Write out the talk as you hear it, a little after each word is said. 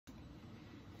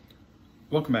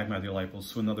Welcome back, my dear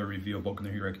Lipos, to another review of Boku no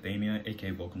Hero Academia,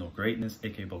 aka Boku no Greatness,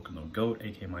 aka Boku no Goat,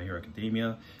 aka My Hero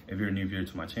Academia. If you're a new viewer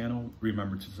to my channel,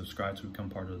 remember to subscribe to become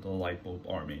part of the Lipo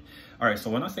army. Alright, so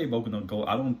when I say Boku no Goat,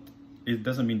 it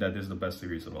doesn't mean that this is the best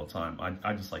series of all time.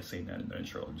 I just like saying that in the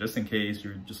intro, just in case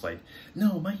you're just like,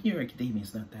 no, My Hero Academia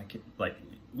is not that good. Like,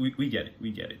 we get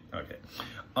it, okay.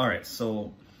 Alright,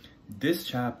 so this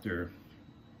chapter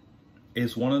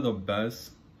is one of the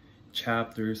best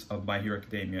chapters of My Hero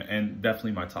Academia, and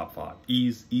definitely my top 5.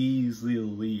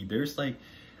 Easily. There's like,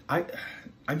 I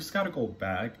just gotta go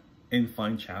back and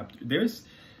find chapter. There's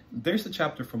a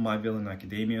chapter from My Villain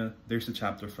Academia. There's a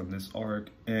chapter from this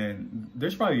arc, and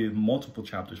there's probably multiple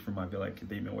chapters from My Villain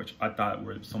Academia, which I thought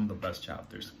were some of the best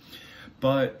chapters.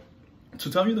 But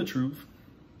to tell you the truth,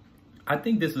 I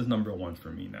think this is #1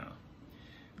 for me now,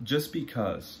 just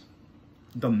because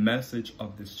the message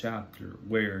of this chapter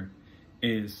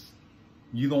is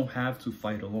you don't have to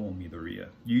fight alone, Midoriya.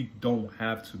 You don't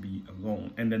have to be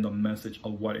alone. And then the message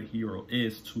of what a hero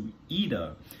is to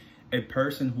Ida, a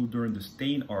person who during the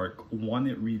Stain arc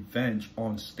wanted revenge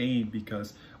on Stain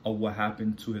because of what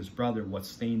happened to his brother, what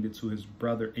Stain did to his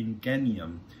brother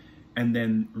Ingenium, and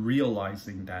then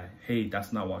realizing that, hey,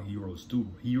 that's not what heroes do.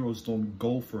 Heroes don't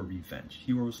go for revenge.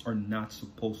 Heroes are not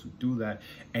supposed to do that.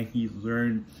 And he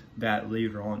learned that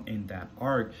later on in that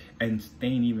arc. And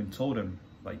Stain even told him,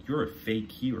 like, you're a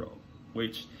fake hero,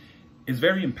 which is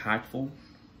very impactful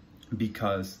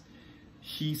because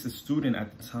he's a student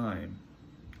at the time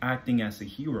acting as a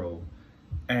hero,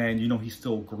 and you know, he's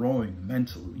still growing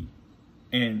mentally.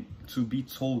 And to be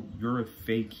told you're a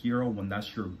fake hero when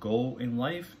that's your goal in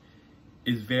life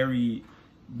is it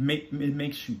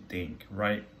makes you think,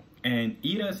 right? And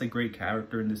Ida is a great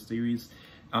character in this series.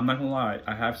 I'm not gonna lie,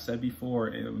 I have said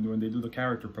before when they do the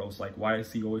character pros, like, why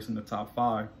is he always in the top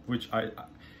 5? Which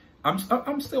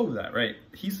I'm still with that, right?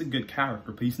 He's a good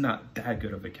character, but he's not that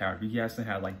good of a character. He hasn't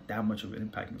had like that much of an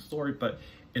impact in the story, but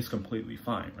it's completely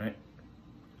fine, right?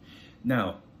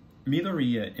 Now,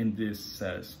 Midoriya in this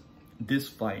says, this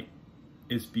fight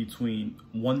is between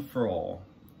one for all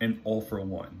and all for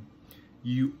one.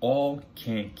 You all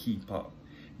can't keep up.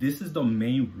 This is the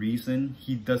main reason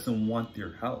he doesn't want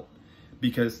their help,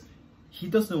 because he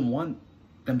doesn't want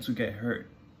them to get hurt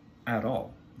at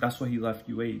all. That's why he left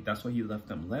UA. That's why he left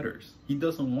them letters. He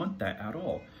doesn't want that at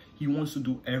all. He wants to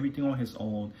do everything on his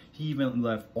own. He even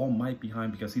left All Might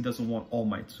behind because he doesn't want All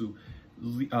Might to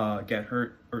get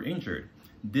hurt or injured.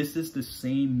 This is the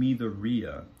same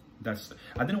Midoriya.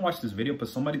 I didn't watch this video, but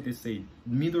somebody did say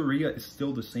Midoriya is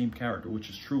still the same character, which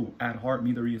is true. At heart,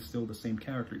 Midoriya is still the same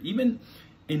character. Even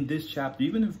in this chapter,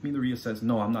 even if Midoriya says,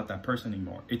 no, I'm not that person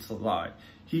anymore, it's a lie.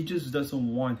 He just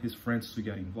doesn't want his friends to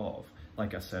get involved,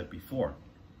 like I said before,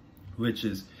 which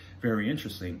is very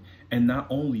interesting. And not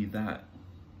only that,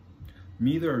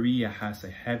 Midoriya has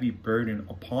a heavy burden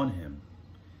upon him.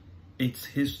 It's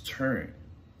his turn.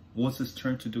 What's his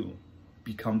turn to do?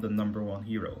 Become the #1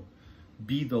 hero.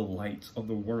 Be the light of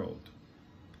the world.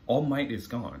 All Might is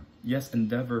gone. Yes,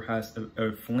 Endeavor has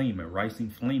a flame, a rising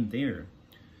flame there.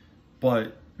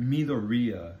 But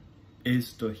Midoriya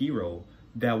is the hero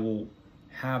that will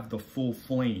have the full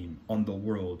flame on the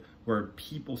world, where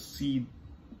people see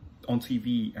on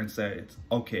TV and say,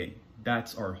 okay,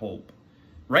 that's our hope.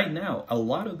 Right now, a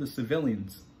lot of the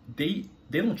civilians, they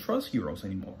don't trust heroes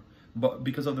anymore, but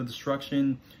because of the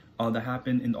destruction that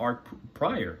happened in the arc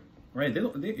prior, right?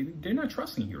 They're not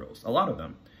trusting heroes. A lot of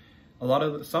them,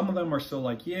 some of them are still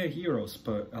like, yeah, heroes,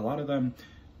 but a lot of them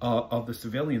of the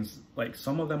civilians, like,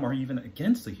 some of them are even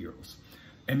against the heroes.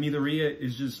 And Midoriya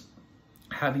is just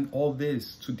having all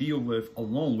this to deal with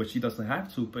alone, which he doesn't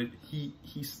have to, but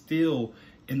he's still,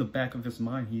 in the back of his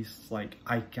mind, he's like,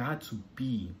 I got to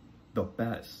be the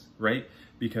best, right?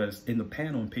 Because in the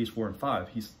panel on page 4 and 5,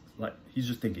 he's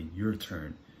just thinking, your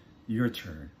turn,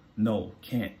 no,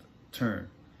 can't, turn,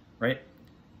 right?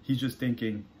 He's just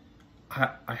thinking,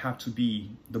 I have to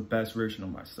be the best version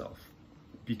of myself,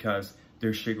 because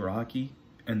there's Shigaraki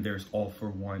and there's All for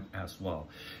One as well.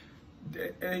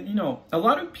 And you know, a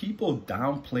lot of people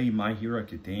downplay My Hero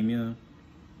Academia,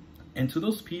 and to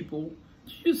those people,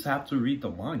 you just have to read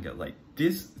the manga. Like,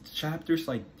 chapters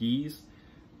like these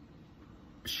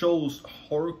shows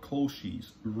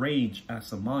Horikoshi's range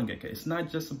as a mangaka. It's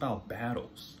not just about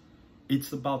battles.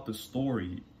 It's about the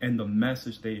story and the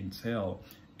message they entail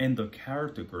and the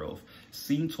character growth.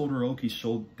 Seeing Todoroki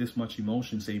show this much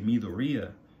emotion, say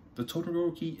Midoriya, the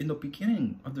Todoroki in the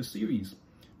beginning of the series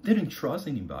didn't trust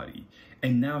anybody,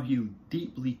 and now he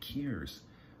deeply cares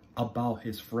about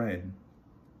his friend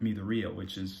Midoriya,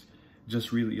 which is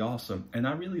just really awesome. And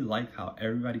I really like how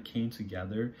everybody came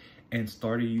together and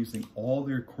started using all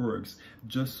their quirks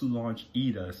just to launch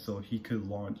Ida so he could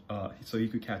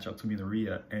catch up to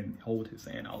Midoriya and hold his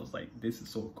hand. I was like, this is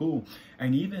so cool.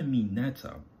 And even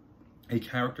Mineta, a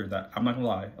character that, I'm not gonna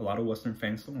lie, a lot of Western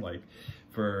fans don't like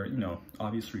for, you know,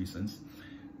 obvious reasons.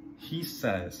 He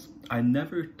says, I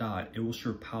never thought it was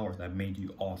your power that made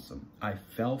you awesome. I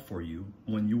fell for you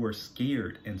when you were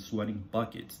scared and sweating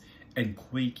buckets and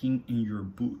quaking in your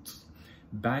boots.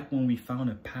 Back when we found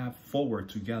a path forward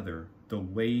together, the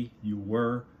way you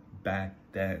were back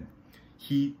then.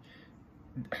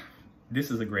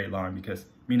 This is a great line because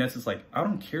Mineta's like, I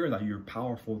don't care that you're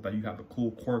powerful, that you have a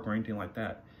cool quirk or anything like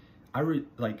that. I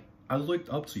looked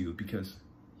up to you because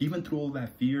even through all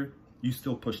that fear, you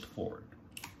still pushed forward,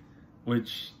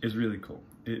 which is really cool.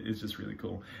 It's just really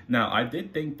cool. Now, I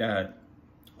did think that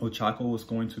Ochako was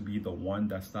going to be the one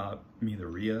that stopped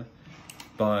Midoriya,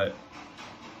 but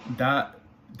that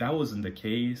wasn't the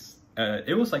case.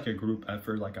 It was like a group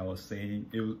effort, like I was saying.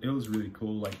 It was really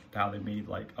cool, like how they made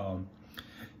like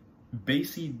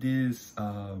basically this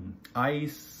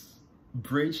ice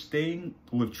bridge thing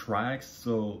with tracks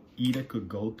so Ida could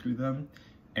go through them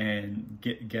and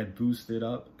get boosted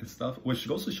up and stuff, which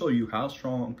goes to show you how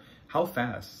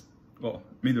fast, well,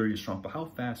 Midoriya is strong, but how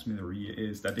fast Midoriya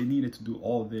is, that they needed to do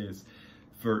all this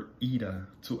for Ida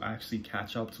to actually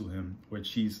catch up to him, which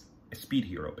she's a speed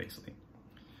hero basically.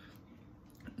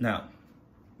 Now,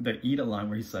 the Ida line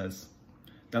where he says,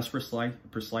 that's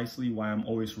precisely why I'm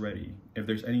always ready. If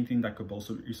there's anything that could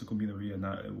bolster Izuku Midoriya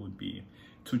now, it would be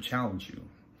to challenge you.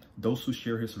 Those who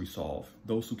share his resolve,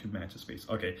 those who can match his pace.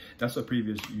 Okay, that's a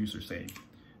previous user saying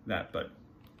that, but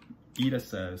Ida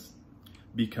says,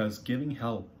 because giving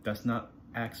help that's not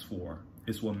asked for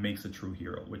is what makes a true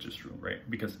hero, which is true, right?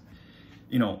 Because,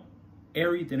 you know,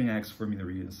 Eri didn't ask for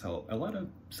Midoriya's help. A lot of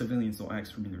civilians don't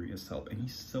ask for Midoriya's help, and he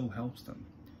still helps them.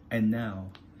 And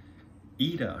now,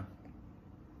 Ida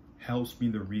helps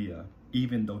Midoriya,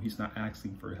 even though he's not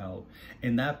asking for help.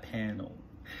 And that panel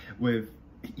with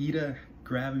Ida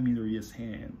grabbing Midoriya's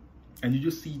hand, and you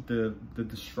just see the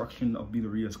destruction of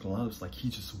Midoriya's gloves, like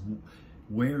he's just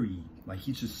weary, like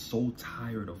he's just so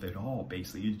tired of it all,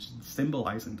 basically. It's just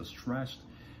symbolizing the stress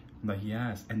that he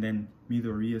has. And then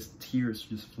Midoriya's tears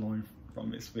just flowing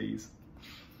from his face.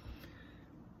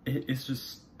 It's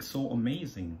just so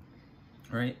amazing,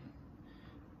 right?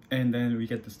 And then we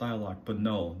get this dialogue, but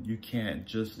no, you can't,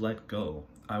 just let go.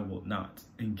 I will not.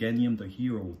 And Genium the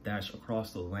hero will dash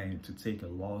across the land to take a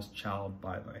lost child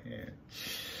by the hand.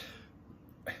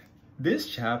 This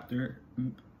chapter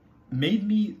made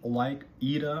me like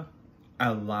Ida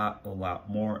a lot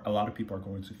more. A lot of people are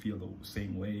going to feel the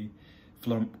same way.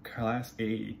 From class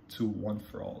A to One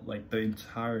for All, like the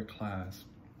entire class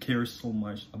cares so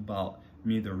much about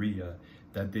Midoriya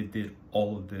that they did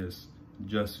all of this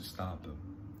just to stop him.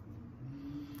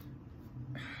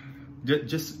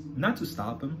 Just not to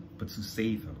stop him, but to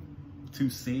save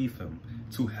him,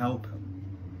 to help him.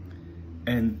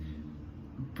 And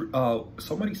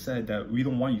somebody said that we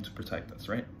don't want you to protect us,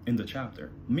 right? In the chapter,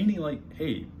 meaning like,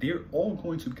 hey, they're all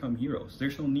going to become heroes.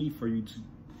 There's no need for you to,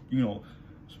 you know,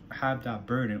 have that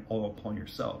burden all upon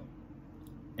yourself.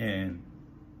 And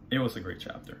it was a great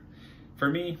chapter. For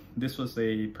me, this was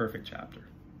a perfect chapter.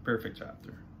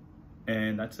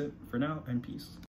 And that's it for now, and peace.